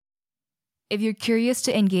If you're curious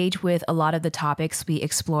to engage with a lot of the topics we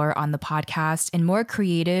explore on the podcast in more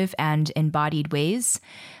creative and embodied ways,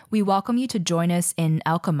 we welcome you to join us in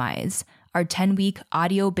Alchemize, our 10-week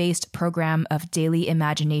audio-based program of daily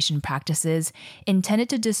imagination practices intended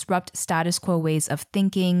to disrupt status quo ways of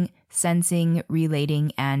thinking, sensing,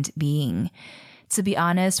 relating, and being. To be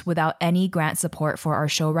honest, without any grant support for our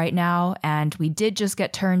show right now, and we did just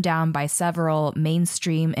get turned down by several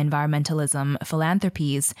mainstream environmentalism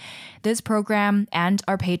philanthropies, this program and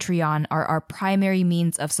our Patreon are our primary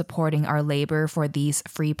means of supporting our labor for these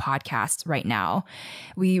free podcasts right now.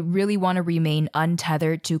 We really want to remain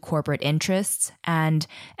untethered to corporate interests, and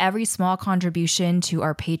every small contribution to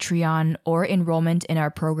our Patreon or enrollment in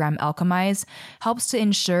our program Alchemize helps to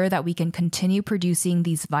ensure that we can continue producing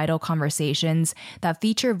these vital conversations that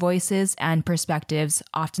feature voices and perspectives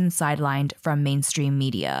often sidelined from mainstream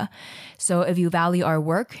media. So if you value our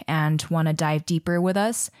work and want to dive deeper with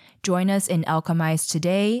us, join us in Alchemize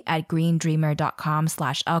today at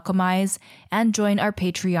greendreamer.com/alchemize and join our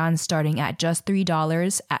Patreon starting at just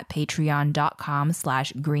 $3 at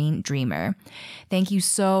patreon.com/greendreamer. Thank you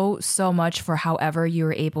so much for however you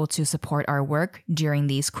are able to support our work during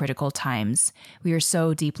these critical times. We are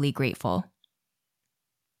so deeply grateful.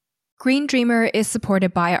 Green Dreamer is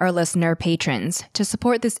supported by our listener patrons. To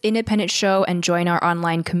support this independent show and join our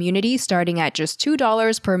online community starting at just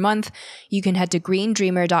 $2 per month, you can head to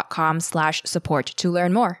greendreamer.com/support to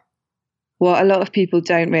learn more. What a lot of people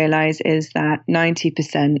don't realize is that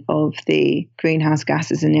 90% of the greenhouse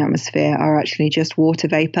gases in the atmosphere are actually just water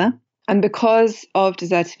vapor. And because of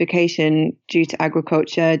desertification due to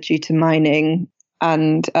agriculture, due to mining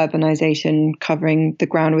and urbanization covering the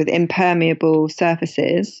ground with impermeable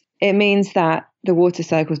surfaces, it means that the water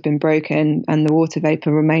cycle's been broken and the water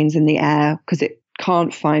vapor remains in the air because it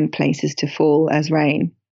can't find places to fall as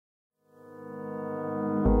rain.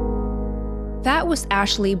 That was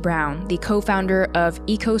Ashleigh Brown, the co-founder of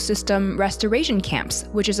Ecosystem Restoration Camps,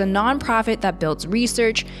 which is a nonprofit that builds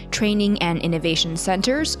research, training, and innovation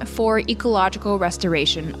centers for ecological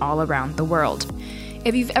restoration all around the world.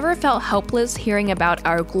 If you've ever felt helpless hearing about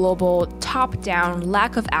our global top-down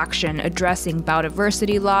lack of action addressing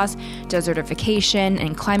biodiversity loss, desertification,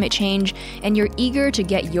 and climate change, and you're eager to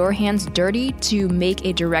get your hands dirty to make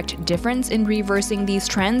a direct difference in reversing these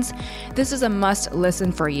trends, this is a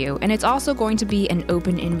must-listen for you, and it's also going to be an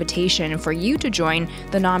open invitation for you to join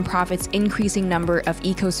the nonprofit's increasing number of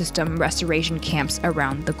ecosystem restoration camps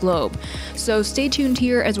around the globe. So stay tuned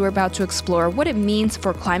here as we're about to explore what it means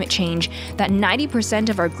for climate change that 90%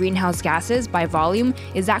 of our greenhouse gases by volume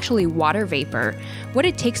is actually water vapor, what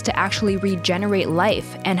it takes to actually regenerate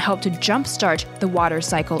life and help to jumpstart the water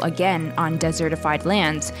cycle again on desertified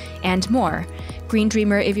lands, and more. Green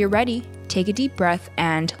Dreamer, if you're ready, take a deep breath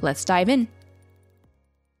and let's dive in.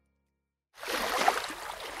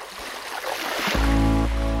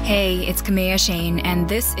 Hey, it's Kamea Shane, and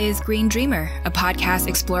this is Green Dreamer, a podcast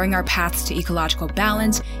exploring our paths to ecological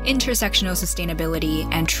balance, intersectional sustainability,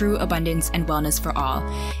 and true abundance and wellness for all.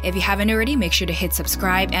 If you haven't already, make sure to hit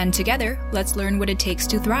subscribe, and together, let's learn what it takes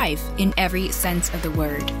to thrive in every sense of the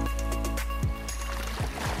word.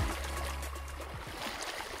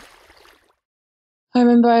 I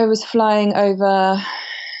remember I was flying over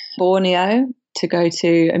Borneo to go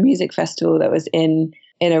to a music festival that was in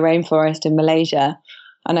a rainforest in Malaysia.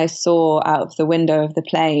 And I saw out of the window of the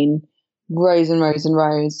plane rows and rows and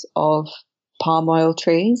rows of palm oil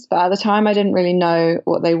trees. But at the time, I didn't really know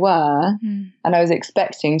what they were. And I was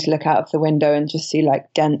expecting to look out of the window and just see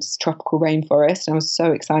like dense tropical rainforest. And I was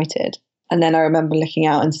so excited. And then I remember looking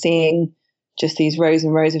out and seeing just these rows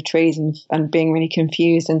and rows of trees and being really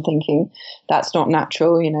confused and thinking, that's not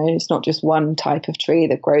natural. You know, it's not just one type of tree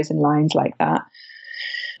that grows in lines like that.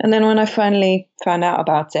 And then when I finally found out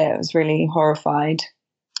about it, I was really horrified.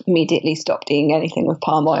 Immediately stopped eating anything with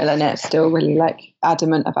palm oil in it. Still really like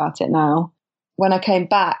adamant about it now. When I came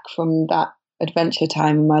back from that adventure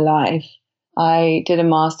time in my life, I did a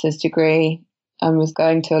master's degree and was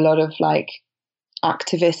going to a lot of like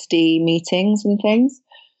activist-y meetings and things.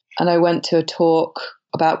 And I went to a talk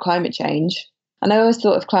about climate change. And I always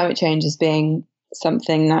thought of climate change as being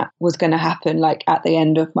something that was going to happen like at the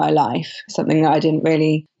end of my life, something that I didn't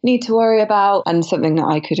really need to worry about and something that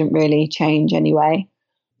I couldn't really change anyway.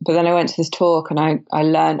 But then I went to this talk and I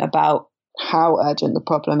learned about how urgent the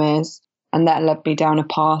problem is. And that led me down a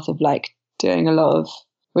path of like doing a lot of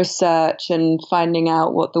research and finding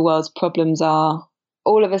out what the world's problems are.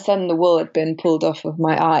 All of a sudden, the wool had been pulled off of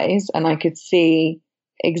my eyes and I could see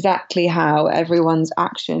exactly how everyone's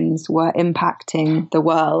actions were impacting the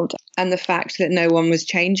world. And the fact that no one was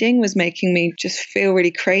changing was making me just feel really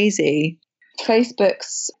crazy.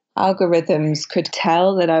 Facebook's algorithms could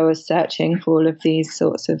tell that I was searching for all of these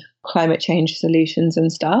sorts of climate change solutions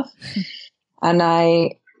and stuff. And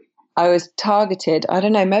I was targeted. I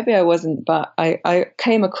don't know, maybe I wasn't, but I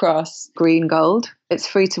came across Green Gold. It's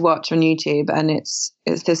free to watch on YouTube, and it's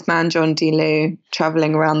this man, John DeLu,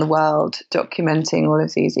 traveling around the world, documenting all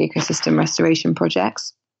of these ecosystem restoration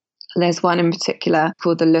projects. There's one in particular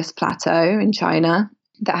called the Lus Plateau in China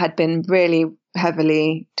that had been really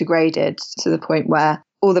heavily degraded to the point where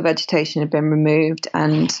all the vegetation had been removed,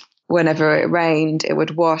 and whenever it rained, it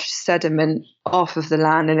would wash sediment off of the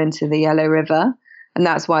land and into the Yellow River. And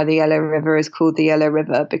that's why the Yellow River is called the Yellow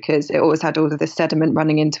River, because it always had all of the sediment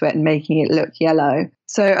running into it and making it look yellow.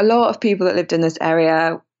 So a lot of people that lived in this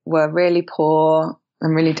area were really poor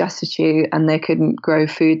and really destitute, and they couldn't grow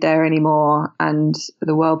food there anymore. And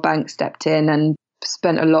the World Bank stepped in and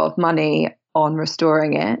spent a lot of money on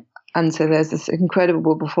restoring it. And so there's this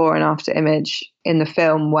incredible before and after image in the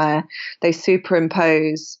film where they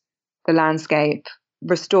superimpose the landscape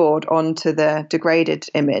restored onto the degraded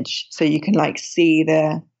image, so you can like see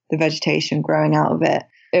the vegetation growing out of it.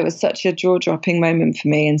 It was such a jaw-dropping moment for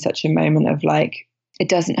me, and such a moment of like, it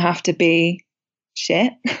doesn't have to be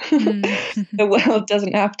shit. The world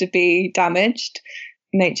doesn't have to be damaged.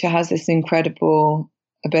 Nature has this incredible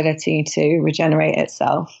ability to regenerate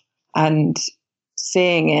itself, and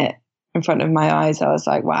seeing it in front of my eyes, I was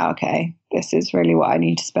like, wow, okay, this is really what I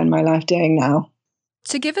need to spend my life doing now.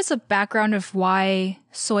 To give us a background of why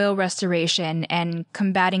soil restoration and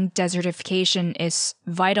combating desertification is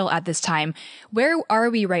vital at this time, where are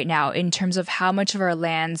we right now in terms of how much of our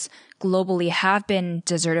lands globally have been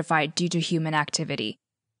desertified due to human activity?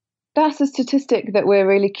 That's a statistic that we're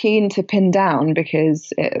really keen to pin down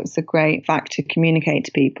because it's a great fact to communicate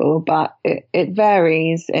to people, but it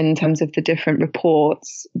varies in terms of the different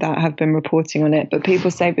reports that have been reporting on it. But people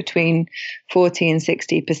say between 40 and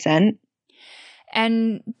 60%.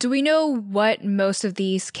 And do we know what most of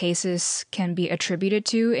these cases can be attributed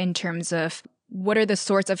to in terms of what are the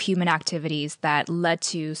sorts of human activities that led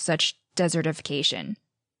to such desertification?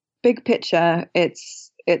 Big picture,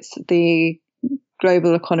 it's the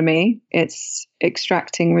global economy. It's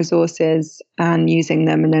extracting resources and using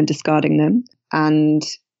them and then discarding them. And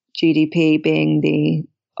GDP being the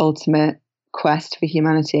ultimate quest for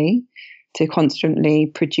humanity to constantly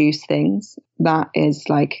produce things. That is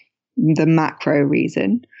like the macro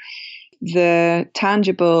reason. The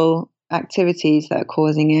tangible activities that are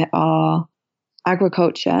causing it are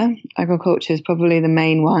agriculture. Agriculture is probably the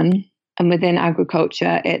main one. And within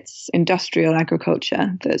agriculture, it's industrial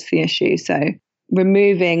agriculture that's the issue. So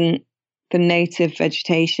removing the native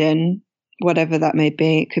vegetation, whatever that may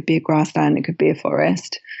be, it could be a grassland, it could be a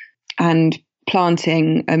forest, and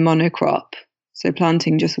planting a monocrop. So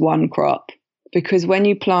planting just one crop. Because when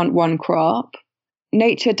you plant one crop,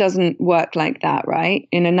 nature doesn't work like that, right?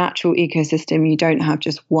 In a natural ecosystem, you don't have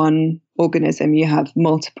just one organism, you have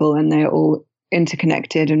multiple, and they're all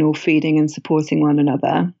interconnected and all feeding and supporting one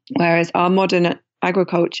another. Whereas our modern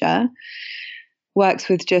agriculture works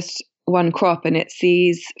with just one crop, and it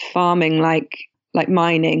sees farming like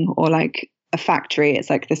mining or like a factory. It's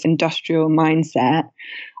like this industrial mindset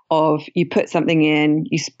of you put something in,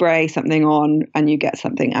 you spray something on, and you get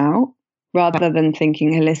something out, rather than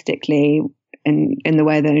thinking holistically in the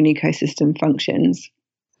way that an ecosystem functions.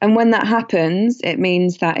 And when that happens, it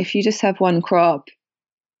means that if you just have one crop,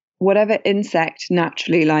 whatever insect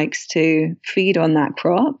naturally likes to feed on that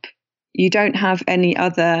crop, you don't have any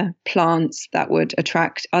other plants that would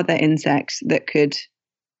attract other insects that could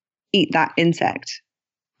eat that insect.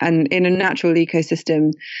 And in a natural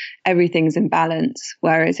ecosystem, everything's in balance.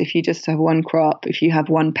 Whereas if you just have one crop, if you have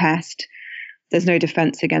one pest, there's no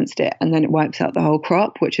defense against it, and then it wipes out the whole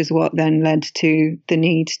crop, which is what then led to the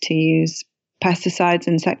need to use pesticides,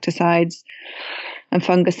 insecticides, and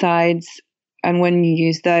fungicides. And when you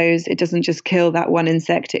use those, it doesn't just kill that one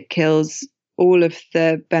insect, it kills all of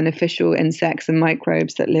the beneficial insects and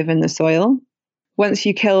microbes that live in the soil. Once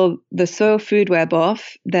you kill the soil food web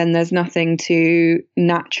off, then there's nothing to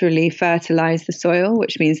naturally fertilize the soil,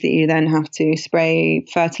 which means that you then have to spray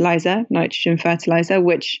fertilizer, nitrogen fertilizer,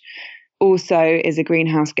 which also is a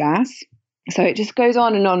greenhouse gas. So it just goes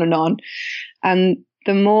on and on and on. And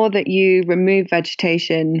the more that you remove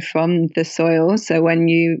vegetation from the soil, so when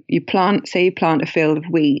you plant, say you plant a field of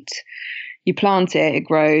wheat, you plant it, it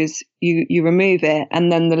grows, you remove it,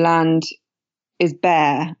 and then the land is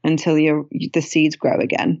bare until the seeds grow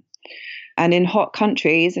again. And in hot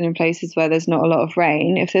countries and in places where there's not a lot of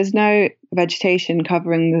rain, if there's no vegetation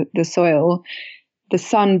covering the soil, the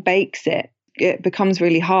sun bakes it. It becomes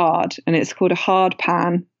really hard, and it's called a hard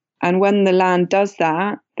pan. And when the land does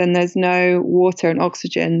that, then there's no water and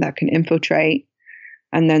oxygen that can infiltrate.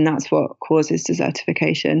 And then that's what causes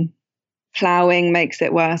desertification. Ploughing makes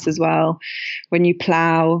it worse as well. When you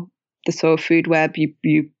plough the soil food web,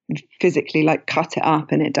 you physically like cut it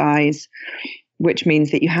up and it dies, which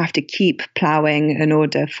means that you have to keep ploughing in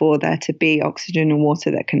order for there to be oxygen and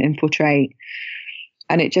water that can infiltrate.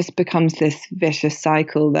 And it just becomes this vicious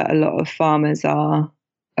cycle that a lot of farmers are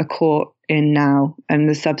caught in now. And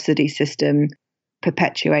the subsidy system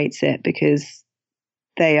perpetuates it because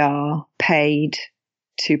they are paid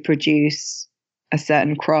to produce a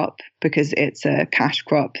certain crop because it's a cash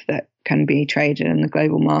crop that can be traded in the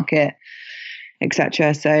global market,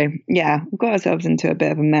 etc. So yeah, we've got ourselves into a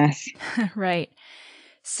bit of a mess. Right.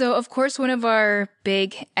 So, of course, one of our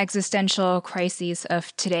big existential crises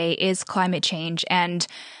of today is climate change. And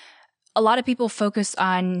a lot of people focus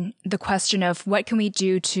on the question of what can we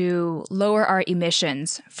do to lower our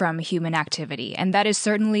emissions from human activity. And that is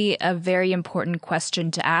certainly a very important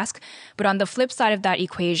question to ask. But on the flip side of that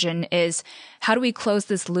equation is how do we close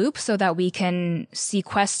this loop so that we can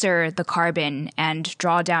sequester the carbon and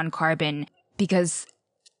draw down carbon? Because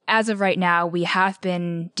as of right now, we have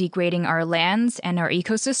been degrading our lands and our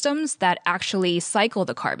ecosystems that actually cycle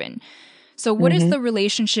the carbon. So what is the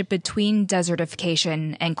relationship between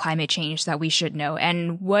desertification and climate change that we should know?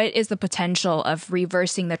 And what is the potential of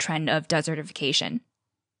reversing the trend of desertification?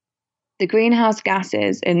 The greenhouse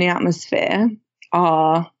gases in the atmosphere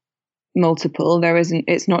are multiple.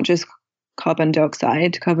 It's not just carbon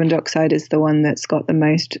dioxide. Carbon dioxide is the one that's got the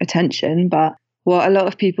most attention, but what a lot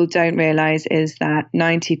of people don't realize is that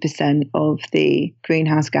 90% of the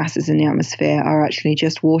greenhouse gases in the atmosphere are actually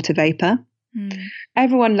just water vapor.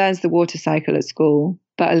 Everyone learns the water cycle at school,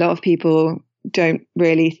 but a lot of people don't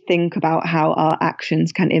really think about how our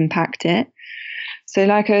actions can impact it. So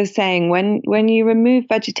like I was saying, when you remove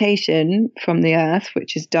vegetation from the earth,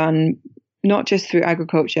 which is done not just through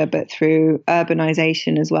agriculture, but through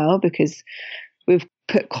urbanization as well, because we've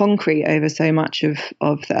put concrete over so much of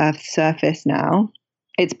the earth's surface now,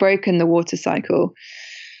 it's broken the water cycle.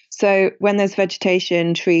 So when there's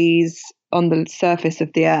vegetation, trees on the surface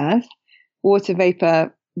of the earth, water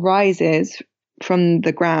vapor rises from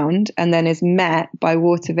the ground and then is met by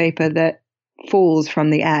water vapor that falls from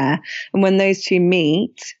the air. And when those two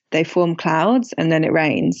meet, they form clouds and then it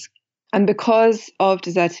rains. And because of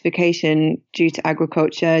desertification due to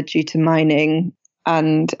agriculture, due to mining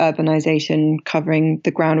and urbanization covering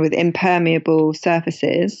the ground with impermeable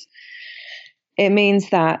surfaces, it means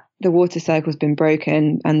that the water cycle has been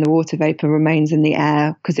broken and the water vapor remains in the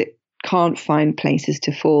air because it can't find places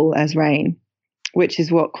to fall as rain, which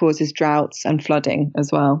is what causes droughts and flooding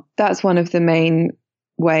as well. That's one of the main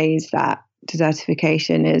ways that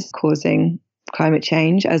desertification is causing climate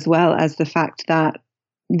change, as well as the fact that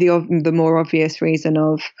the more obvious reason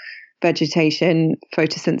of vegetation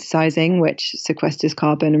photosynthesizing, which sequesters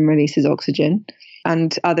carbon and releases oxygen,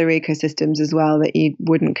 and other ecosystems as well that you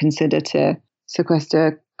wouldn't consider to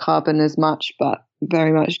sequester carbon as much, but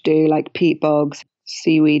very much do, like peat bogs,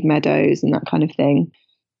 seaweed meadows, and that kind of thing.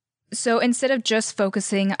 So instead of just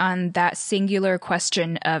focusing on that singular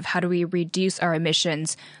question of how do we reduce our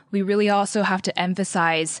emissions, we really also have to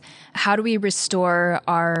emphasize how do we restore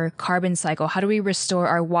our carbon cycle? How do we restore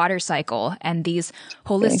our water cycle and these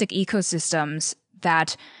holistic ecosystems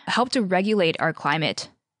that help to regulate our climate?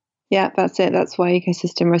 Yeah, that's it. That's why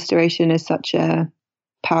ecosystem restoration is such a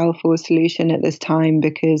powerful solution at this time,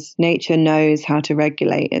 because nature knows how to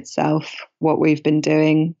regulate itself. What we've been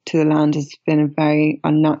doing to the land has been a very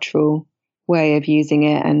unnatural way of using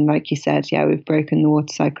it. And like you said, yeah, we've broken the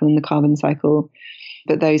water cycle and the carbon cycle,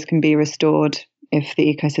 but those can be restored if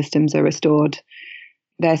the ecosystems are restored.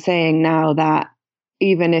 They're saying now that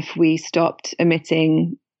even if we stopped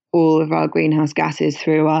emitting all of our greenhouse gases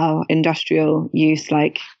through our industrial use,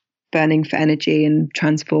 like burning for energy and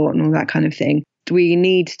transport and all that kind of thing, we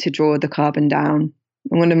need to draw the carbon down.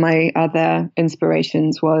 And one of my other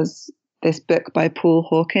inspirations was this book by Paul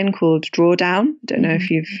Hawken called Drawdown. I don't know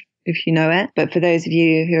if you know it, but for those of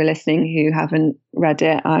you who are listening who haven't read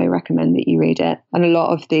it, I recommend that you read it. And a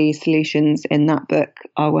lot of the solutions in that book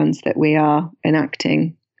are ones that we are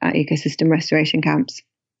enacting at ecosystem restoration camps.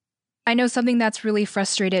 I know something that's really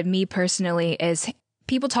frustrated me personally is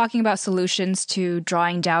people talking about solutions to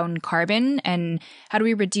drawing down carbon and how do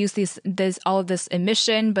we reduce all of this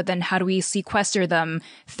emission, but then how do we sequester them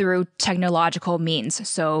through technological means?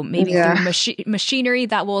 So maybe through machinery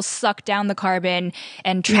that will suck down the carbon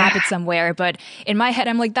and trap it somewhere. But in my head,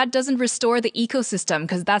 I'm like, that doesn't restore the ecosystem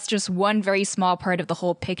because that's just one very small part of the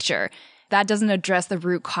whole picture. That doesn't address the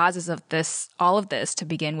root causes of all of this to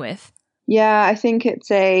begin with. Yeah, I think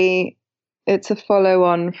it's a It's a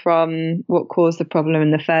follow-on from what caused the problem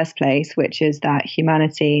in the first place, which is that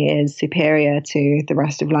humanity is superior to the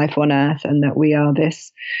rest of life on Earth, and that we are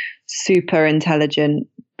this super intelligent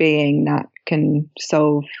being that can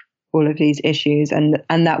solve all of these issues, and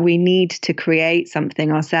that we need to create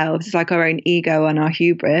something ourselves. It's like our own ego and our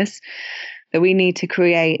hubris, that we need to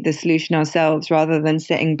create the solution ourselves rather than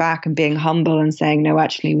sitting back and being humble and saying, no,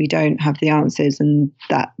 actually, we don't have the answers, and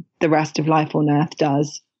that the rest of life on Earth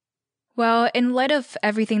does. Well, in light of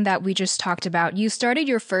everything that we just talked about, you started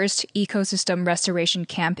your first ecosystem restoration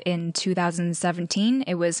camp in 2017.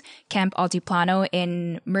 It was Camp Altiplano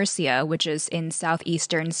in Murcia, which is in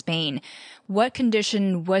southeastern Spain. What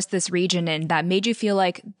condition was this region in that made you feel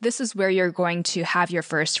like this is where you're going to have your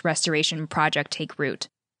first restoration project take root?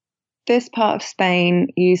 This part of Spain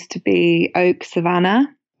used to be oak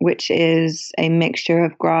savanna, which is a mixture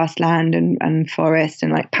of grassland and forest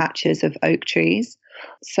and like patches of oak trees.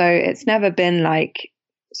 So it's never been like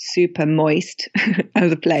super moist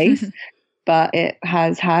as a place, but it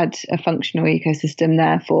has had a functional ecosystem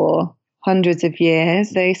there for hundreds of years.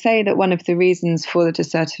 They say that one of the reasons for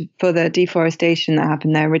the deforestation that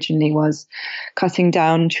happened there originally was cutting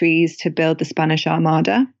down trees to build the Spanish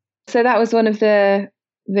Armada. So that was one of the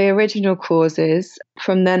original causes.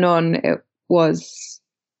 From then on, it was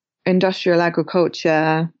industrial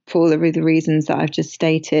agriculture for all of the reasons that I've just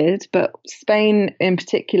stated. But Spain in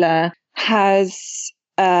particular has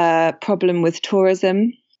a problem with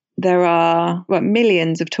tourism. There are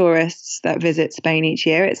millions of tourists that visit Spain each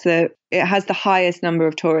year. It has the highest number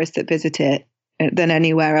of tourists that visit it than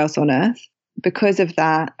anywhere else on Earth. Because of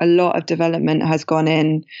that, a lot of development has gone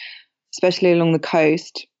in, especially along the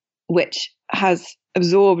coast, which has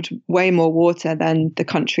absorbed way more water than the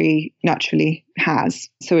country naturally has.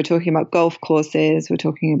 So we're talking about golf courses, we're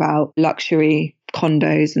talking about luxury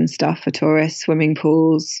condos and stuff for tourists, swimming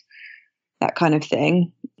pools, that kind of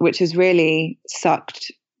thing, which has really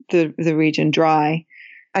sucked the region dry.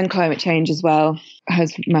 And climate change as well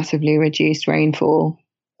has massively reduced rainfall.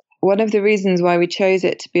 One of the reasons why we chose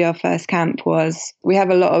it to be our first camp was we have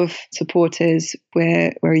a lot of supporters.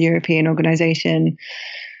 We're a European organisation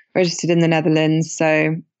registered in the Netherlands.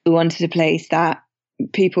 So we wanted a place that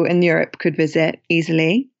people in Europe could visit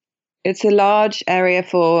easily. It's a large area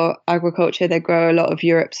for agriculture. They grow a lot of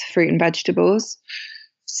Europe's fruit and vegetables.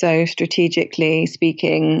 So strategically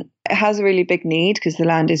speaking, it has a really big need because the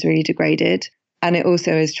land is really degraded. And it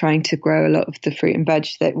also is trying to grow a lot of the fruit and veg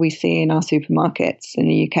that we see in our supermarkets in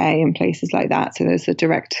the UK and places like that. So there's a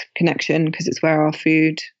direct connection because it's where our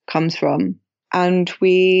food comes from. And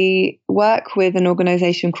we work with an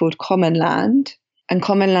organisation called Common Land. And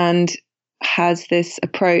Common Land has this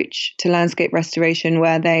approach to landscape restoration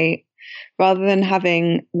where they, rather than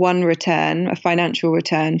having one return, a financial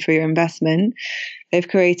return for your investment, they've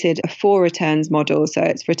created a 4 returns model. So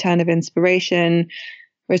it's return of inspiration,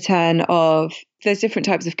 there's different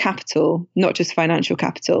types of capital, not just financial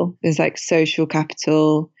capital. There's like social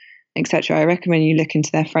capital, etc. I recommend you look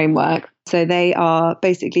into their framework. So they are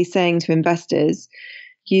basically saying to investors,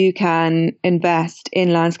 you can invest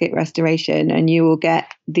in landscape restoration and you will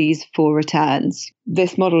get these 4 returns.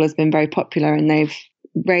 This model has been very popular and they've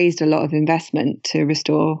raised a lot of investment to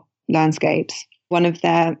restore landscapes. One of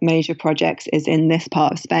their major projects is in this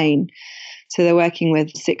part of Spain. So they're working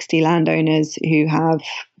with 60 landowners who have,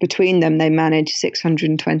 between them, they manage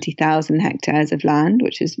 620,000 hectares of land,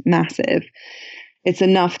 which is massive. It's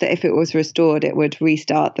enough that if it was restored, it would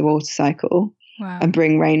restart the water cycle. Wow. And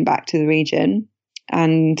bring rain back to the region.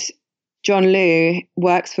 And John Liu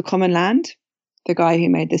works for Common Land, the guy who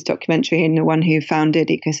made this documentary and the one who founded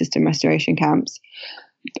ecosystem restoration camps.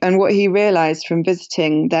 And what he realized from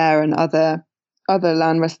visiting there and other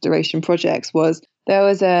land restoration projects was there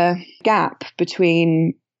was a gap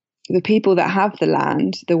between the people that have the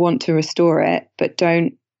land, that want to restore it, but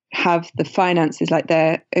don't have the finances. Like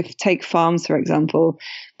take farms, for example,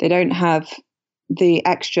 they don't have the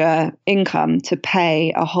extra income to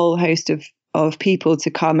pay a whole host of people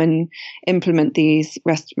to come and implement these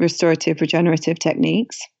restorative, regenerative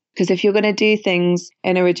techniques. Because if you're going to do things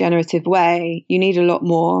in a regenerative way, you need a lot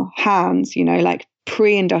more hands, like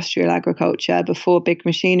pre-industrial agriculture, before big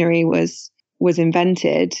machinery was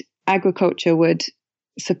invented, agriculture would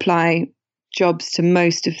supply jobs to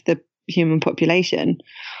most of the human population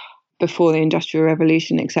before the Industrial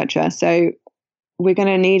Revolution, etc. So we're going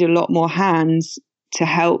to need a lot more hands to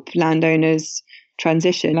help landowners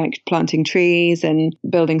transition, like planting trees and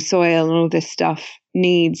building soil and all this stuff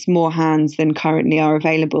needs more hands than currently are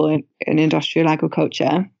available in industrial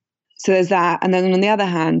agriculture. So there's that. And then on the other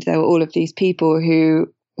hand, there were all of these people who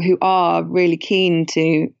are really keen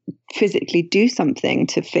to physically do something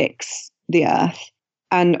to fix the earth.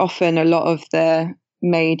 And often a lot of the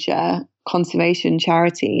major conservation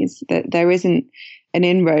charities, that there isn't an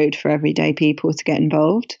inroad for everyday people to get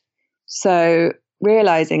involved. So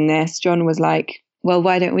realizing this, John was like, well,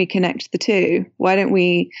 why don't we connect the two? Why don't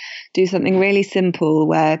we do something really simple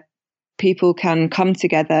where people can come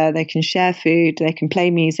together, they can share food, they can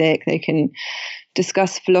play music, they can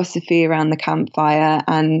discuss philosophy around the campfire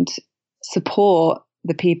and support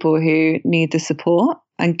the people who need the support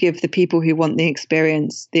and give the people who want the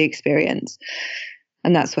experience.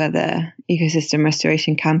 And that's where the ecosystem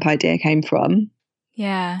restoration camp idea came from.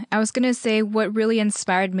 Yeah, I was going to say what really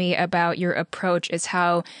inspired me about your approach is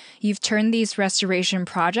how you've turned these restoration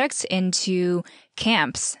projects into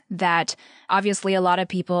camps that obviously a lot of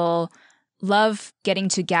people love getting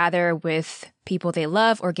to gather with people they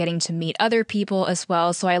love or getting to meet other people as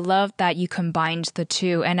well. So I love that you combined the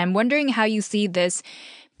two. And I'm wondering how you see this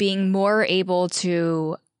being more able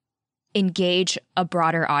to engage a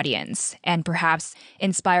broader audience and perhaps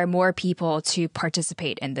inspire more people to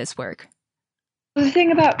participate in this work. Well, the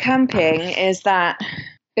thing about camping is that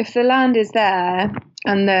if the land is there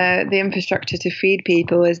and the infrastructure to feed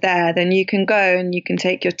people is there, then you can go and you can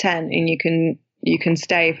take your tent and you can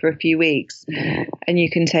stay for a few weeks and you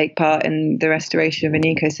can take part in the restoration of an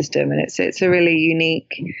ecosystem. And it's a really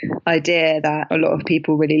unique idea that a lot of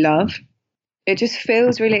people really love. It just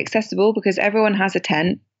feels really accessible because everyone has a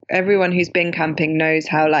tent. Everyone who's been camping knows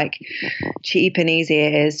how like cheap and easy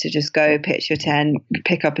it is to just go pitch your tent,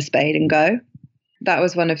 pick up a spade and go. That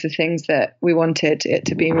was one of the things that we wanted it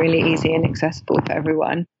to be really easy and accessible for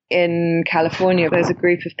everyone. In California, there's a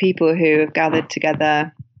group of people who have gathered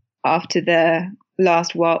together after the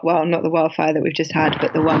last, not the wildfire that we've just had,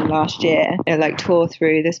 but the one last year. They like tore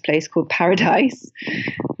through this place called Paradise,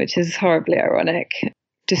 which is horribly ironic.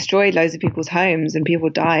 Destroyed loads of people's homes and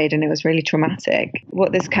people died and it was really traumatic.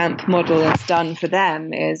 What this camp model has done for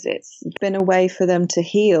them is it's been a way for them to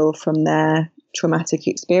heal from their traumatic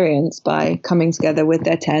experience by coming together with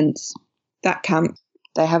their tents. That camp,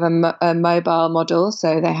 they have a mobile model,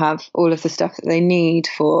 so they have all of the stuff that they need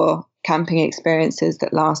for camping experiences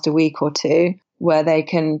that last a week or two, where they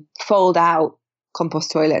can fold out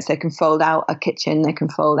compost toilets, they can fold out a kitchen, they can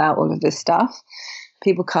fold out all of this stuff.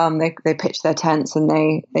 People come, they pitch their tents and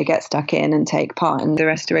they get stuck in and take part in the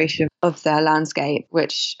restoration of their landscape,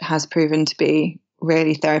 which has proven to be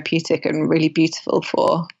really therapeutic and really beautiful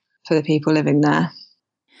for the people living there.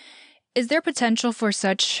 Is there potential for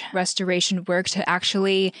such restoration work to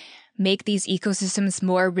actually make these ecosystems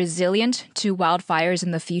more resilient to wildfires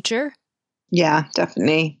in the future? Yeah,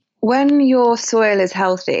 definitely. When your soil is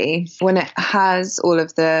healthy, when it has all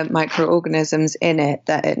of the microorganisms in it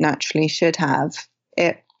that it naturally should have,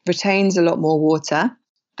 it retains a lot more water.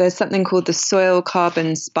 There's something called the soil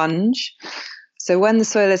carbon sponge. So when the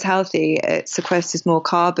soil is healthy, it sequesters more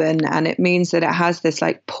carbon and it means that it has this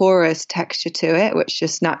like porous texture to it, which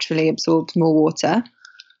just naturally absorbs more water.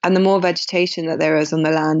 And the more vegetation that there is on the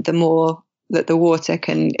land, the more that the water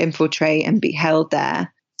can infiltrate and be held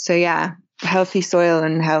there. So yeah, healthy soil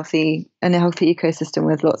and a healthy ecosystem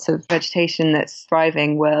with lots of vegetation that's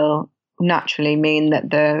thriving will naturally mean that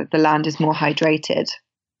the land is more hydrated.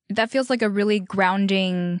 That feels like a really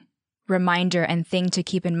grounding reminder and thing to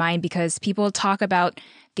keep in mind, because people talk about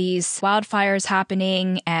these wildfires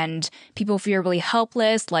happening and people feel really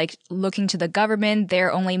helpless, like looking to the government.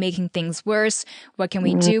 They're only making things worse. What can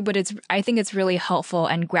we do? But I think it's really helpful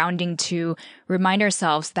and grounding to remind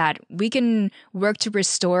ourselves that we can work to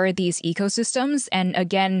restore these ecosystems and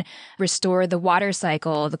again, restore the water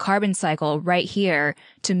cycle, the carbon cycle right here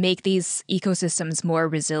to make these ecosystems more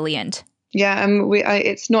resilient. Yeah,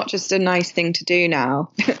 it's not just a nice thing to do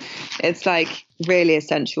now. It's like really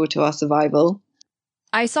essential to our survival.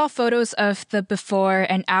 I saw photos of the before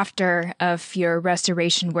and after of your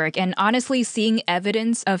restoration work, and honestly, seeing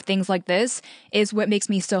evidence of things like this is what makes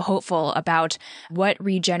me so hopeful about what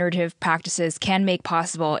regenerative practices can make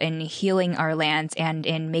possible in healing our lands and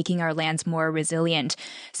in making our lands more resilient.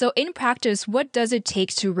 So in practice, what does it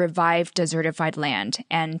take to revive desertified land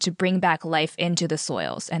and to bring back life into the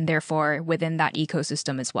soils and therefore within that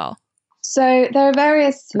ecosystem as well? So there are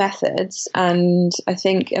various methods, and I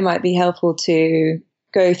think it might be helpful to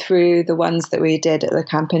go through the ones that we did at the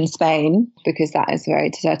camp in Spain, because that is a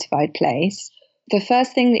very desertified place. The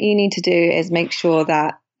first thing that you need to do is make sure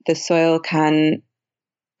that the soil can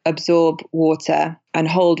absorb water and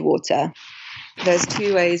hold water. There's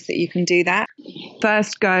two ways that you can do that.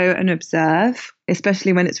 First, go and observe,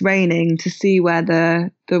 especially when it's raining, to see where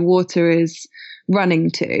the water is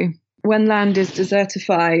running to. When land is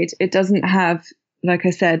desertified, it doesn't have like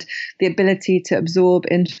I said, the ability to absorb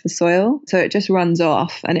into the soil. So it just runs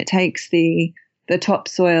off and it takes the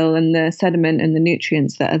topsoil and the sediment and the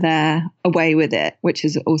nutrients that are there away with it, which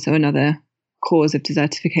is also another cause of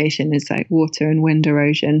desertification, is like water and wind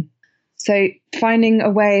erosion. So finding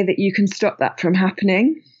a way that you can stop that from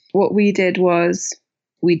happening, what we did was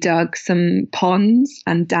we dug some ponds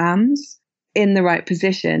and dams in the right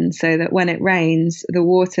position so that when it rains, the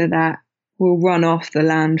water that will run off the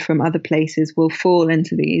land from other places will fall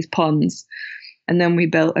into these ponds. And then we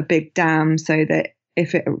built a big dam so that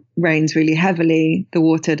if it rains really heavily, the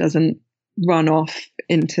water doesn't run off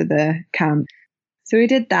into the camp. So we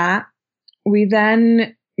did that. We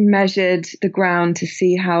then measured the ground to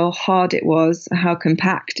see how hard it was, how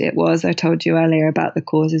compact it was. I told you earlier about the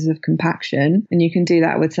causes of compaction. And you can do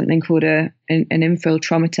that with something called an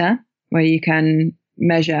infiltrometer, where you can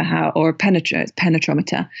measure how, or a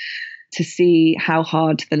penetrometer, to see how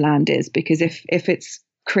hard the land is. Because if it's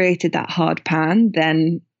created that hard pan,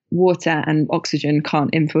 then water and oxygen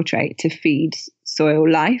can't infiltrate to feed soil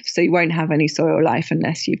life. So you won't have any soil life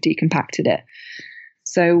unless you've decompacted it.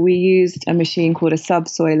 So we used a machine called a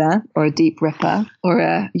subsoiler or a deep ripper or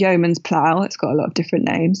a yeoman's plough. It's got a lot of different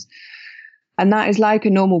names. And that is like a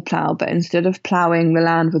normal plough, but instead of ploughing the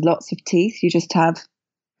land with lots of teeth, you just have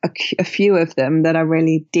a few of them that are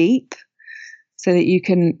really deep so that you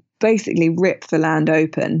can basically rip the land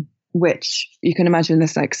open, which you can imagine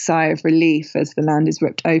this like sigh of relief as the land is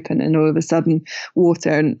ripped open and all of a sudden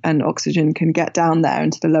water and oxygen can get down there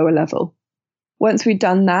into the lower level. Once we'd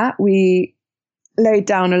done that, we laid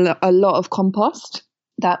down a lot of compost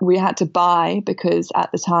that we had to buy because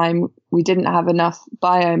at the time we didn't have enough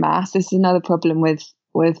biomass. This is another problem with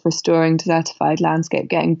restoring desertified landscape.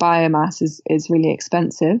 Getting biomass is really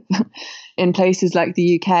expensive. In places like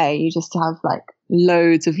the UK, you just have like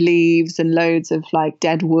loads of leaves and loads of like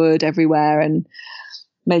dead wood everywhere, and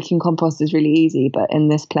making compost is really easy. But in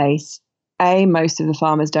this place, A, most of the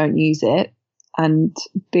farmers don't use it, and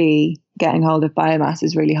B, getting hold of biomass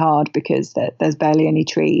is really hard because there's barely any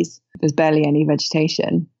trees, there's barely any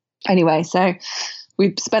vegetation. Anyway, so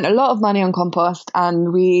we spent a lot of money on compost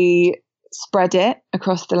and we spread it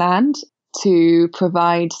across the land to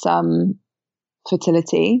provide some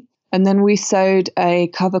fertility. And then we sowed a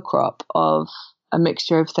cover crop of a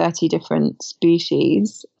mixture of 30 different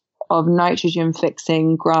species of nitrogen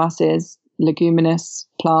fixing grasses, leguminous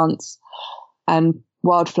plants, and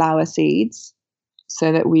wildflower seeds,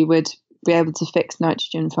 so that we would be able to fix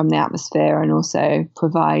nitrogen from the atmosphere and also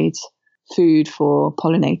provide food for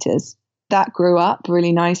pollinators. That grew up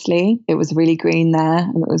really nicely. It was really green there,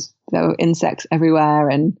 and there were insects everywhere.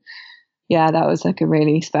 And yeah, that was like a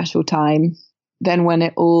really special time. Then when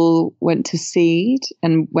it all went to seed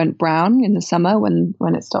and went brown in the summer, when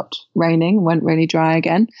it stopped raining, went really dry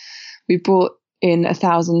again, we brought in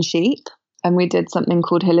 1,000 sheep and we did something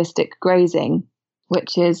called holistic grazing,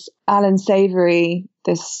 which is Alan Savory,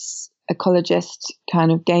 this ecologist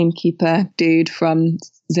kind of gamekeeper dude from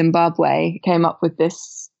Zimbabwe, came up with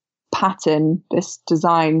this pattern, this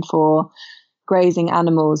design for grazing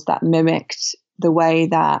animals that mimicked the way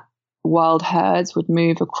that wild herds would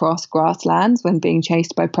move across grasslands when being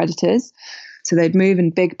chased by predators. So they'd move in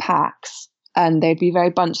big packs and they'd be very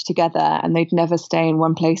bunched together and they'd never stay in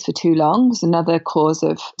one place for too long. So another cause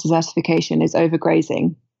of desertification is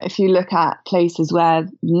overgrazing. If you look at places where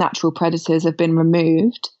natural predators have been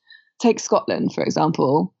removed, take Scotland, for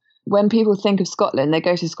example. When people think of Scotland, they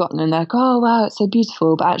go to Scotland and they're like, oh, wow, it's so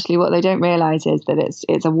beautiful. But actually what they don't realize is that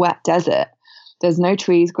it's a wet desert. There's no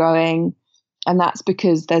trees growing. And that's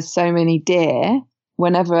because there's so many deer.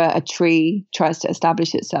 Whenever a tree tries to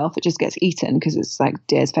establish itself, it just gets eaten because it's like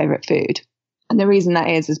deer's favorite food. And the reason that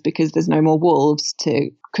is because there's no more wolves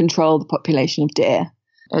to control the population of deer.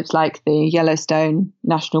 It's like the Yellowstone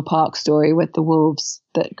National Park story with the wolves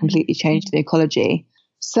that completely changed the ecology.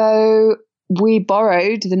 So we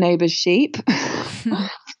borrowed the neighbour's sheep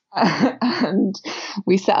and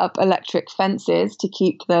we set up electric fences to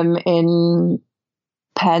keep them in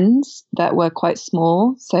pens that were quite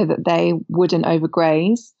small so that they wouldn't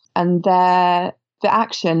overgraze. And the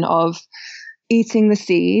action of eating the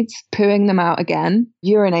seeds, pooing them out again,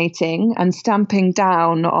 urinating and stamping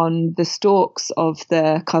down on the stalks of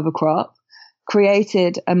the cover crop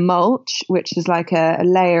created a mulch, which is like a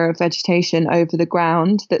layer of vegetation over the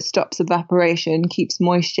ground that stops evaporation, keeps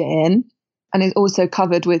moisture in, and is also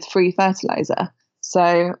covered with free fertilizer.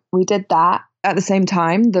 So we did that. At the same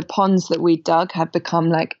time, the ponds that we dug have become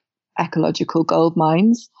like ecological gold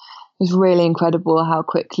mines. It was really incredible how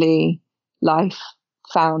quickly life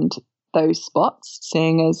found those spots,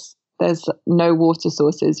 seeing as there's no water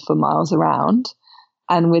sources for miles around.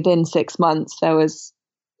 And within 6 months, there was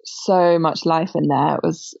so much life in there. It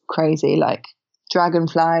was crazy, like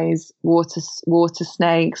dragonflies, water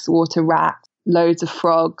snakes, water rats, loads of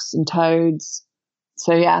frogs and toads.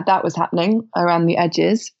 So yeah, that was happening around the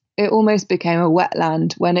edges. It almost became a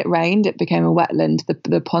wetland. When it rained, it became a wetland.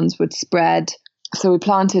 The ponds would spread. So we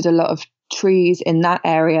planted a lot of trees in that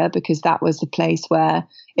area because that was the place where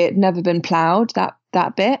it had never been ploughed,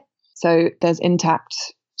 that bit. So there's intact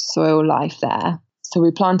soil life there. So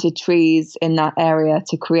we planted trees in that area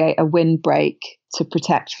to create a windbreak to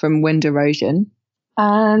protect from wind erosion.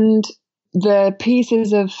 And the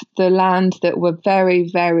pieces of the land that were very,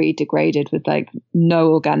 very degraded with like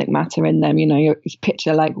no organic matter in them, you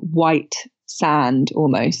picture like white sand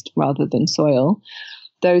almost rather than soil.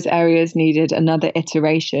 Those areas needed another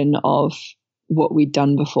iteration of what we'd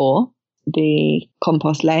done before, the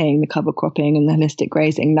compost laying, the cover cropping and the holistic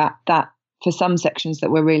grazing. That for some sections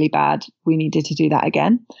that were really bad, we needed to do that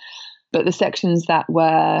again. But the sections that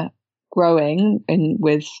were growing and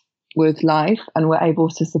with life and were able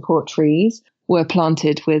to support trees were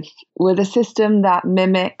planted with a system that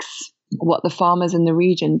mimics what the farmers in the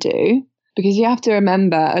region do. Because you have to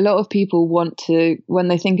remember, a lot of people want to, when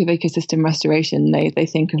they think of ecosystem restoration, they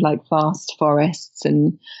think of like vast forests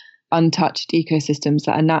and untouched ecosystems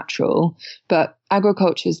that are natural. But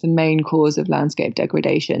agriculture is the main cause of landscape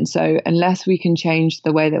degradation. So unless we can change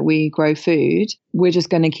the way that we grow food, we're just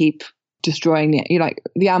going to keep destroying it. Like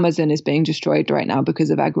the Amazon is being destroyed right now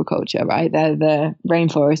because of agriculture, right? The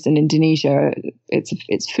rainforest in Indonesia,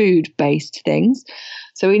 it's food-based things.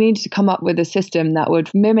 So we needed to come up with a system that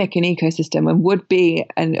would mimic an ecosystem and would be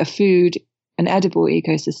an edible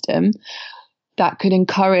ecosystem that could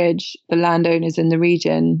encourage the landowners in the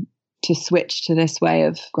region to switch to this way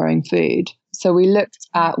of growing food. So we looked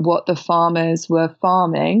at what the farmers were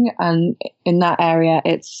farming, and in that area,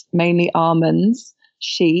 it's mainly almonds,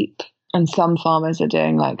 sheep, and some farmers are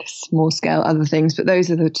doing like small scale other things, but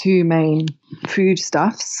those are the two main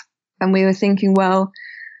foodstuffs. And we were thinking, well,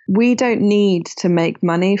 we don't need to make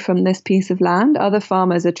money from this piece of land. Other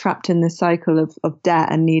farmers are trapped in this cycle of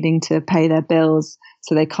debt and needing to pay their bills,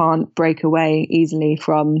 so they can't break away easily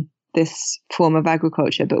from this form of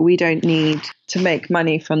agriculture. But we don't need to make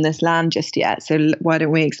money from this land just yet. So why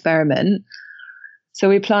don't we experiment? So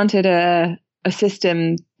we planted a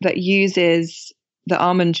system that uses the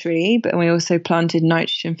almond tree, but we also planted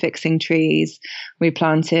nitrogen fixing trees. We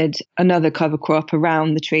planted another cover crop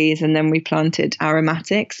around the trees, and then we planted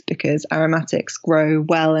aromatics because aromatics grow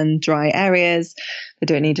well in dry areas. They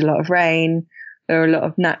don't need a lot of rain. There are a lot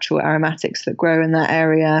of natural aromatics that grow in that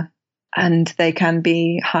area, and they can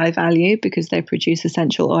be high value because they produce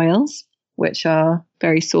essential oils, which are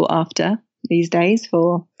very sought after these days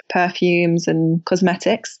for perfumes and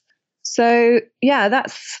cosmetics. So yeah,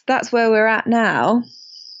 that's where we're at now.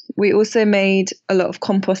 We also made a lot of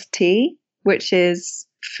compost tea, which is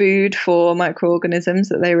food for microorganisms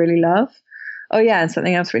that they really love. Oh yeah, and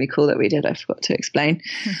something else really cool that we did, I forgot to explain.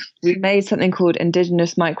 We made something called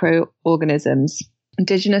indigenous microorganisms.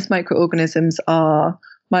 Indigenous microorganisms are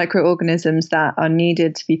microorganisms that are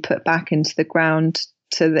needed to be put back into the ground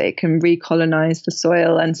so that it can recolonize the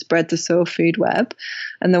soil and spread the soil food web.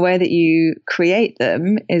 And the way that you create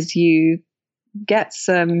them is you get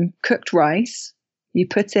some cooked rice, you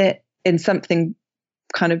put it in something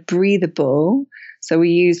kind of breathable. So we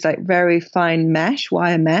use like very fine mesh,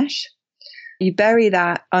 wire mesh. You bury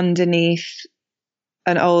that underneath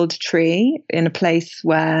an old tree in a place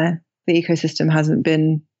where the ecosystem hasn't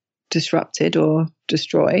been disrupted or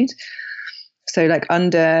destroyed. So like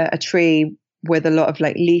under a tree with a lot of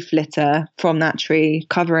like leaf litter from that tree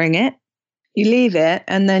covering it. You leave it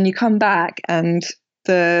and then you come back and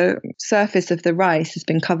the surface of the rice has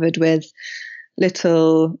been covered with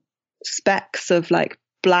little specks of like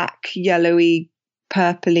black, yellowy,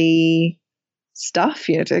 purpley stuff.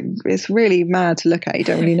 It's really mad to look at. You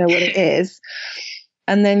don't really know what it is.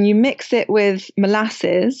 And then you mix it with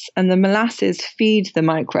molasses, and the molasses feed the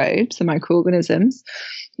microbes, the microorganisms.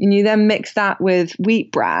 And you then mix that with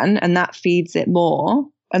wheat bran, and that feeds it more.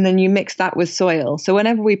 And then you mix that with soil. So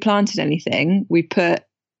whenever we planted anything, we put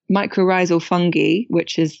mycorrhizal fungi,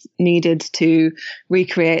 which is needed to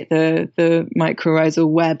recreate the mycorrhizal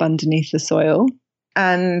web underneath the soil.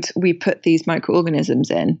 And we put these microorganisms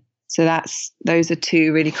in. So those are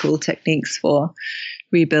two really cool techniques for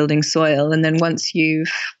rebuilding soil. And then once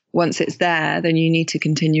it's there, then you need to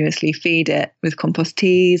continuously feed it with compost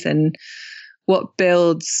teas. And what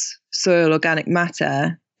builds soil organic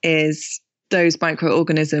matter is those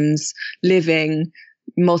microorganisms living,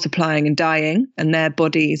 multiplying and dying, and their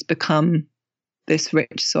bodies become this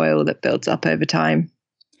rich soil that builds up over time.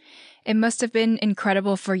 It must have been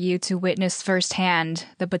incredible for you to witness firsthand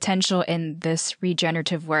the potential in this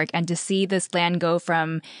regenerative work and to see this land go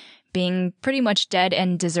from being pretty much dead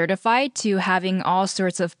and desertified to having all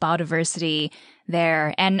sorts of biodiversity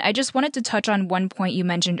there. And I just wanted to touch on one point you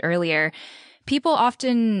mentioned earlier. People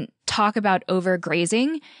often talk about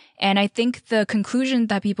overgrazing, and I think the conclusion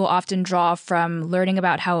that people often draw from learning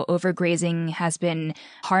about how overgrazing has been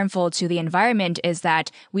harmful to the environment is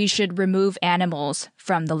that we should remove animals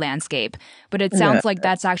from the landscape. But it sounds like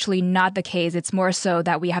that's actually not the case. It's more so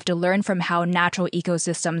that we have to learn from how natural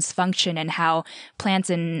ecosystems function and how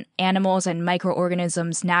plants and animals and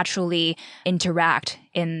microorganisms naturally interact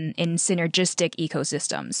in synergistic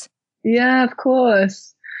ecosystems. Yeah, of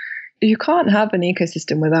course. You can't have an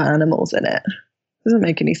ecosystem without animals in it. It doesn't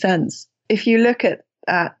make any sense. If you look at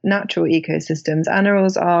natural ecosystems,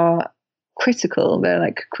 animals are critical. They're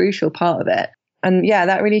like a crucial part of it. And yeah,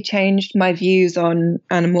 that really changed my views on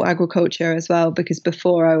animal agriculture as well, because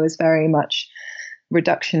before I was very much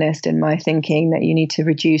reductionist in my thinking that you need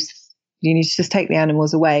to just take the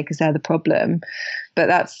animals away because they're the problem. But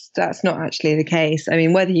that's not actually the case. I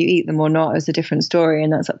mean, whether you eat them or not is a different story,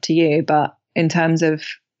 and that's up to you. But in terms of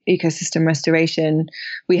ecosystem restoration,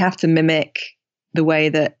 we have to mimic the way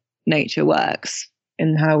that nature works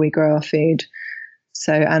in how we grow our food.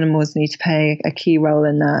 So animals need to play a key role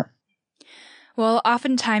in that. Well,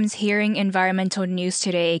 oftentimes hearing environmental news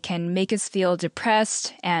today can make us feel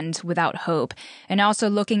depressed and without hope. And also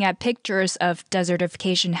looking at pictures of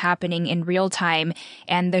desertification happening in real time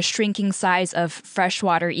and the shrinking size of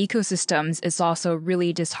freshwater ecosystems is also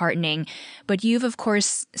really disheartening. But you've, of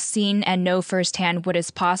course, seen and know firsthand what is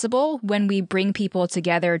possible when we bring people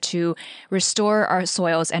together to restore our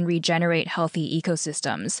soils and regenerate healthy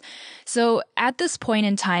ecosystems. So at this point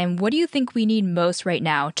in time, what do you think we need most right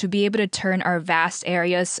now to be able to turn our vast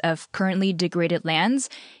areas of currently degraded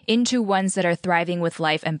lands into ones that are thriving with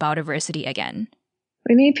life and biodiversity again?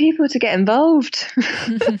 We need people to get involved.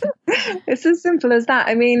 It's as simple as that.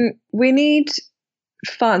 I mean, we need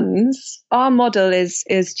funds. Our model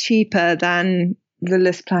is cheaper than the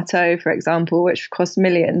Lys Plateau, for example, which costs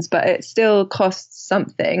millions, but it still costs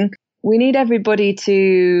something. We need everybody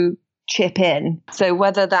to chip in. So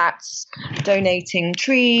whether that's donating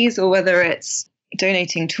trees or whether it's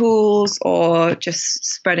donating tools or just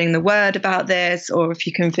spreading the word about this, or if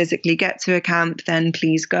you can physically get to a camp, then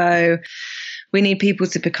please go. We need people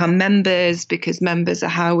to become members because members are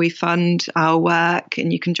how we fund our work,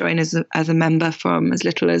 and you can join as a member from as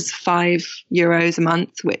little as €5 a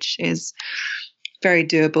month, which is very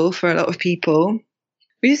doable for a lot of people.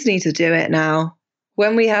 We just need to do it now.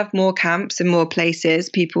 When we have more camps and more places,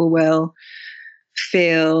 people will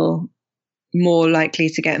feel more likely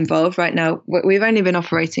to get involved. Right now, we've only been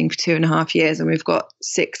operating for 2.5 years and we've got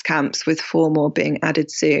 6 camps with 4 more being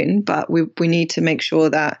added soon. But we need to make sure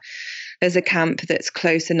that there's a camp that's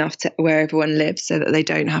close enough to where everyone lives so that they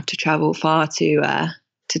don't have to travel far to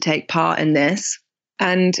take part in this.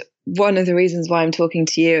 And one of the reasons why I'm talking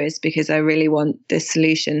to you is because I really want this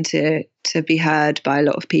solution to be heard by a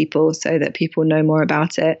lot of people so that people know more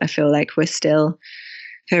about it. I feel like we're still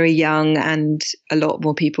very young and a lot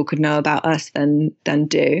more people could know about us than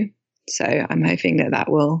do. So I'm hoping that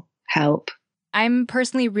will help. I'm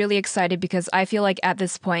personally really excited because I feel like at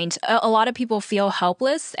this point, a lot of people feel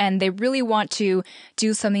helpless and they really want to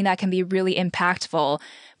do something that can be really impactful.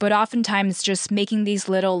 But oftentimes just making these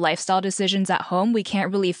little lifestyle decisions at home, we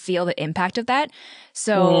can't really feel the impact of that.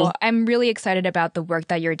 So I'm really excited about the work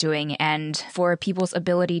that you're doing and for people's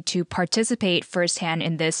ability to participate firsthand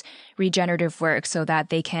in this regenerative work so that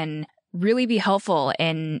they can really be helpful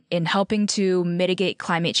in helping to mitigate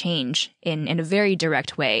climate change in a very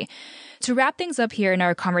direct way. To wrap things up here in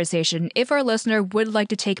our conversation, if our listener would like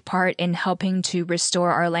to take part in helping to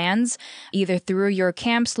restore our lands, either through your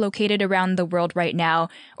camps located around the world right now,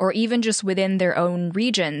 or even just within their own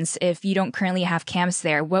regions, if you don't currently have camps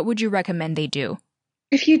there, what would you recommend they do?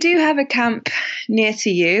 If you do have a camp near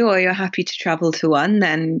to you or you're happy to travel to one,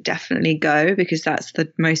 then definitely go because that's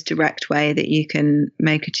the most direct way that you can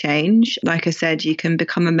make a change. Like I said, you can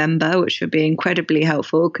become a member, which would be incredibly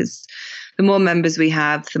helpful because the more members we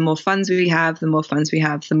have, the more funds we have, the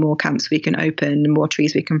more camps we can open, the more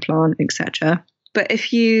trees we can plant, etc. But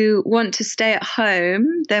if you want to stay at home,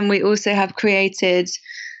 then we also have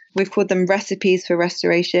we've called them recipes for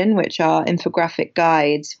restoration, which are infographic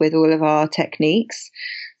guides with all of our techniques.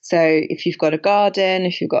 So if you've got a garden,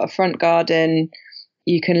 if you've got a front garden,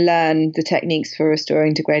 you can learn the techniques for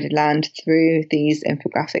restoring degraded land through these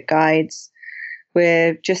infographic guides.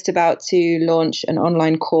 We're just about to launch an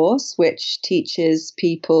online course which teaches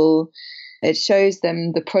people It shows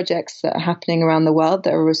them the projects that are happening around the world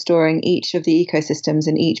that are restoring each of the ecosystems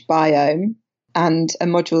in each biome, and a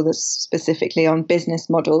module that's specifically on business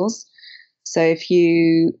models. So if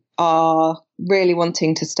you are really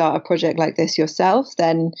wanting to start a project like this yourself,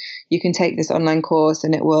 then you can take this online course,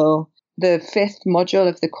 and the 5th module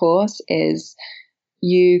of the course is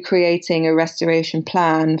you creating a restoration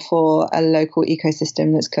plan for a local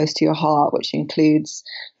ecosystem that's close to your heart, which includes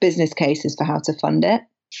business cases for how to fund it.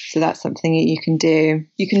 So that's something that you can do.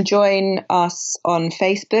 You can join us on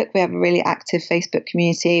Facebook. We have a really active Facebook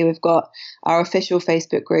community. We've got our official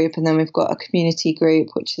Facebook group, and then we've got a community group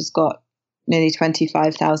which has got nearly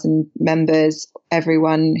 25,000 members.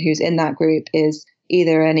 Everyone who's in that group is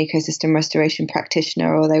either an ecosystem restoration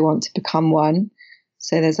practitioner or they want to become one.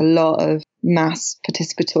 So there's a lot of mass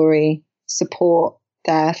participatory support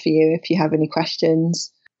there for you if you have any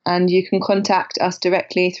questions. And you can contact us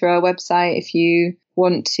directly through our website if you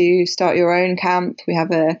want to start your own camp. We have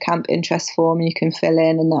a camp interest form you can fill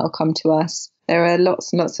in, and that'll come to us. There are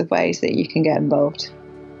lots and lots of ways that you can get involved.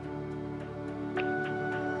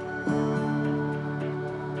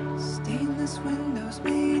 Stainless windows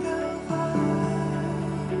made of ice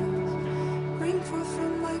ring forth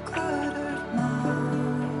from my cluttered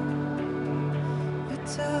mind,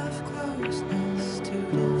 bits of closeness to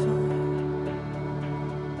divine.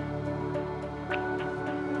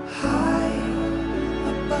 High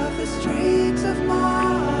above the streets of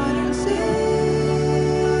modern sin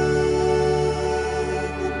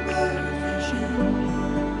and blurred vision,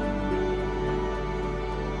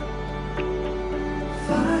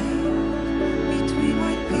 find between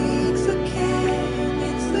white peaks of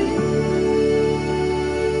canyons sleek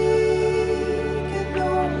and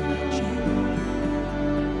origin.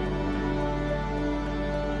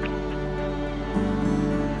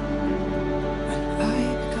 And I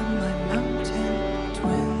become my mountain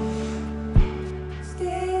twin.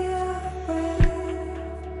 Still breath,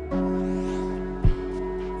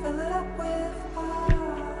 fill it up with pie.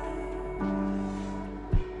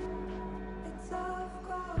 It's of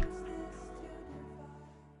closeness to divine.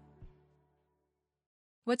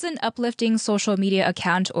 What's an uplifting social media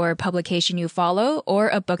account or publication you follow, or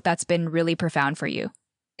a book that's been really profound for you?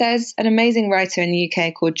 There's an amazing writer in the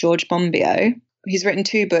UK called George Monbiot. He's written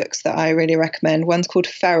 2 books that I really recommend. One's called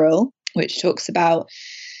Feral, which talks about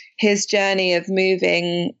his journey of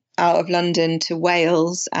moving out of London to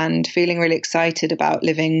Wales and feeling really excited about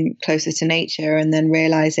living closer to nature, and then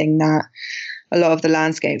realizing that a lot of the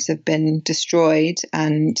landscapes have been destroyed.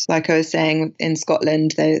 And like I was saying, in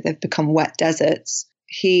Scotland, they've become wet deserts.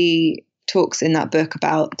 He talks in that book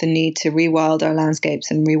about the need to rewild our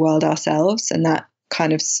landscapes and rewild ourselves. And that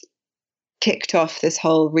kind of kicked off this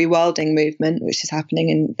whole rewilding movement, which is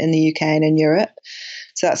happening in the UK and in Europe.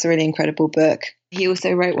 So that's a really incredible book. He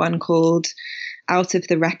also wrote one called Out of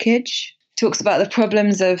the Wreckage. Talks about the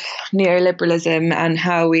problems of neoliberalism and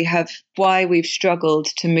why we've struggled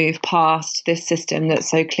to move past this system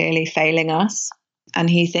that's so clearly failing us. And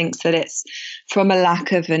he thinks that it's from a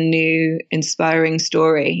lack of a new inspiring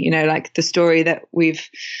story, like the story that we've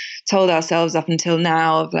told ourselves up until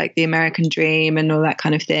now of like the American dream and all that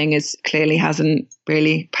kind of thing clearly hasn't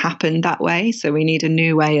really happened that way. So we need a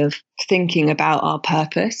new way of thinking about our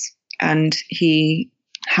purpose. And he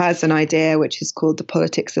has an idea which is called the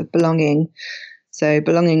politics of belonging. So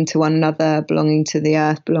belonging to one another, belonging to the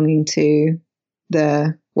earth, belonging to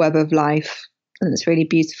the web of life. And it's really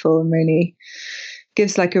beautiful and really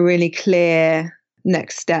gives like a really clear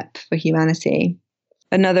next step for humanity.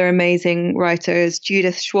 Another amazing writer is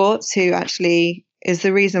Judith Schwartz, who actually is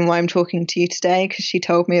the reason why I'm talking to you today, because she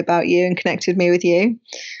told me about you and connected me with you.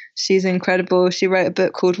 She's incredible. She wrote a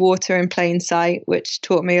book called Water in Plain Sight, which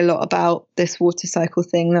taught me a lot about this water cycle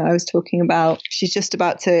thing that I was talking about. She's just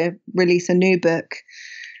about to release a new book.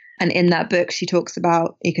 And in that book, she talks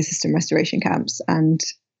about ecosystem restoration camps. And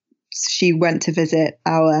she went to visit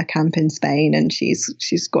our camp in Spain, and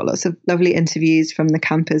she's got lots of lovely interviews from the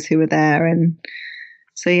campers who were there. And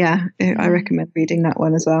so, yeah, I recommend reading that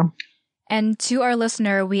one as well. And to our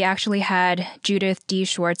listener, we actually had Judith D.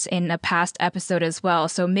 Schwartz in a past episode as well.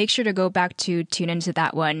 So make sure to go back to tune into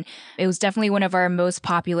that one. It was definitely one of our most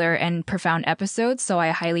popular and profound episodes. So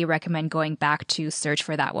I highly recommend going back to search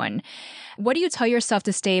for that one. What do you tell yourself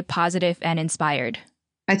to stay positive and inspired?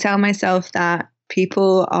 I tell myself that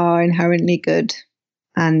people are inherently good,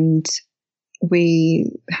 and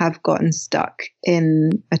we have gotten stuck in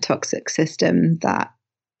a toxic system that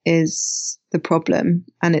is the problem,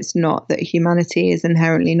 and it's not that humanity is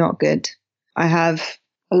inherently not good. I have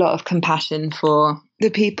a lot of compassion for the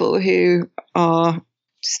people who are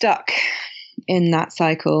stuck in that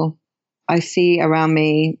cycle. I see around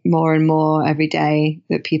me more and more every day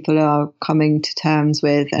that people are coming to terms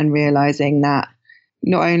with and realizing that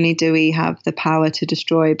not only do we have the power to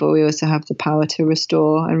destroy, but we also have the power to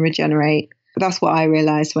restore and regenerate. That's what I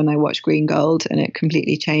realized when I watched Green Gold, and it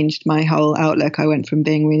completely changed my whole outlook. I went from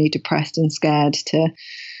being really depressed and scared to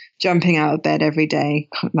jumping out of bed every day,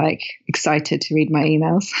 like excited to read my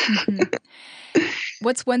emails. Mm-hmm.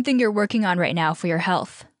 What's one thing you're working on right now for your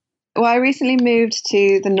health? Well, I recently moved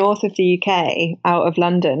to the north of the UK, out of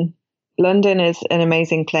London. London is an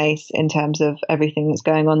amazing place in terms of everything that's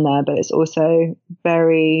going on there, but it's also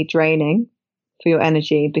very draining for your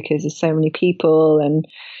energy because there's so many people and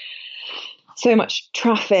so much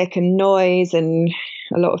traffic and noise, and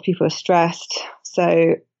a lot of people are stressed.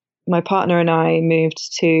 So my partner and I moved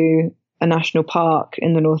to a national park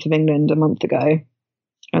in the north of England a month ago,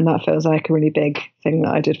 and that feels like a really big thing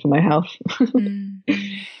that I did for my health.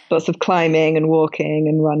 Lots of climbing and walking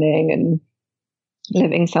and running and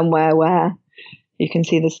living somewhere where you can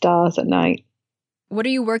see the stars at night. What are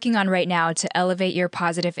you working on right now to elevate your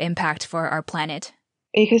positive impact for our planet?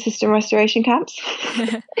 Ecosystem restoration camps.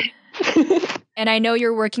 And I know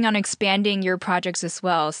you're working on expanding your projects as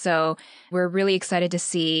well. So we're really excited to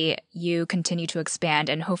see you continue to expand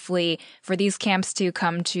and hopefully for these camps to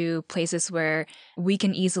come to places where we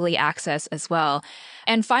can easily access as well.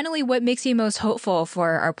 And finally, what makes you most hopeful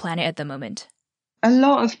for our planet at the moment? A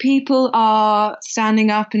lot of people are standing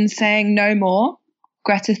up and saying no more.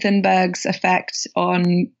 Greta Thunberg's effect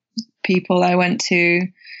on people. I went to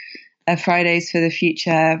a Fridays for the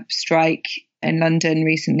Future strike in London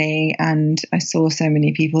recently, and I saw so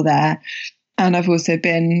many people there. And I've also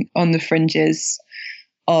been on the fringes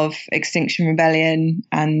of Extinction Rebellion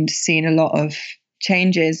and seen a lot of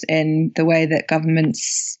changes in the way that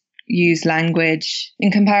governments use language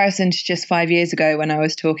in comparison to just 5 years ago when I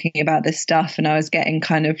was talking about this stuff and I was getting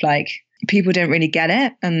kind of like, people didn't really get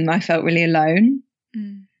it and I felt really alone.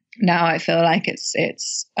 Now I feel like it's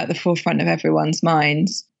at the forefront of everyone's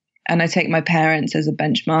minds. And I take my parents as a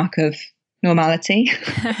benchmark of normality.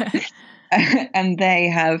 And they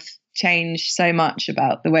have changed so much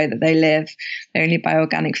about the way that they live. They only buy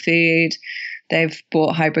organic food. They've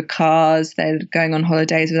bought hybrid cars. They're going on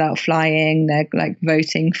holidays without flying. They're like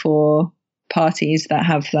voting for parties that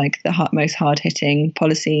have like the most hard-hitting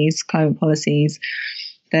policies, climate policies.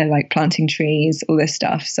 They're like planting trees, all this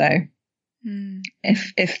stuff. So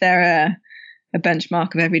if they're a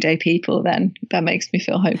benchmark of everyday people, then that makes me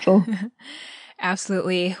feel hopeful.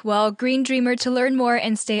 Absolutely. Well, Green Dreamer, to learn more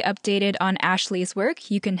and stay updated on Ashleigh's work,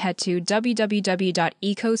 you can head to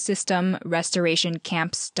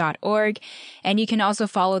www.ecosystemrestorationcamps.org. And you can also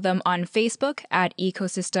follow them on Facebook at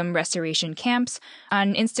Ecosystem Restoration Camps,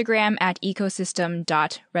 on Instagram at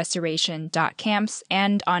ecosystem.restoration.camps,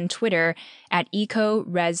 and on Twitter at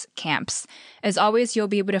EcoResCamps. As always, you'll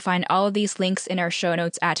be able to find all of these links in our show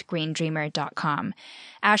notes at greendreamer.com.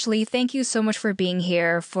 Ashleigh, thank you so much for being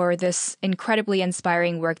here, for this incredibly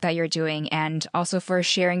inspiring work that you're doing, and also for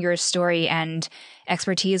sharing your story and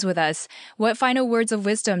expertise with us. What final words of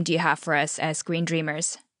wisdom do you have for us as Green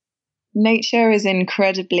Dreamers? Nature is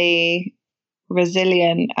incredibly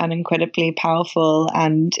resilient and incredibly powerful.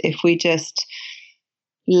 And if we just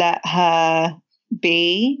let her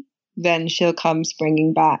be, then she'll come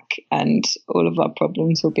springing back and all of our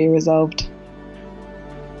problems will be resolved.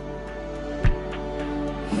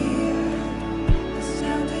 Thank you.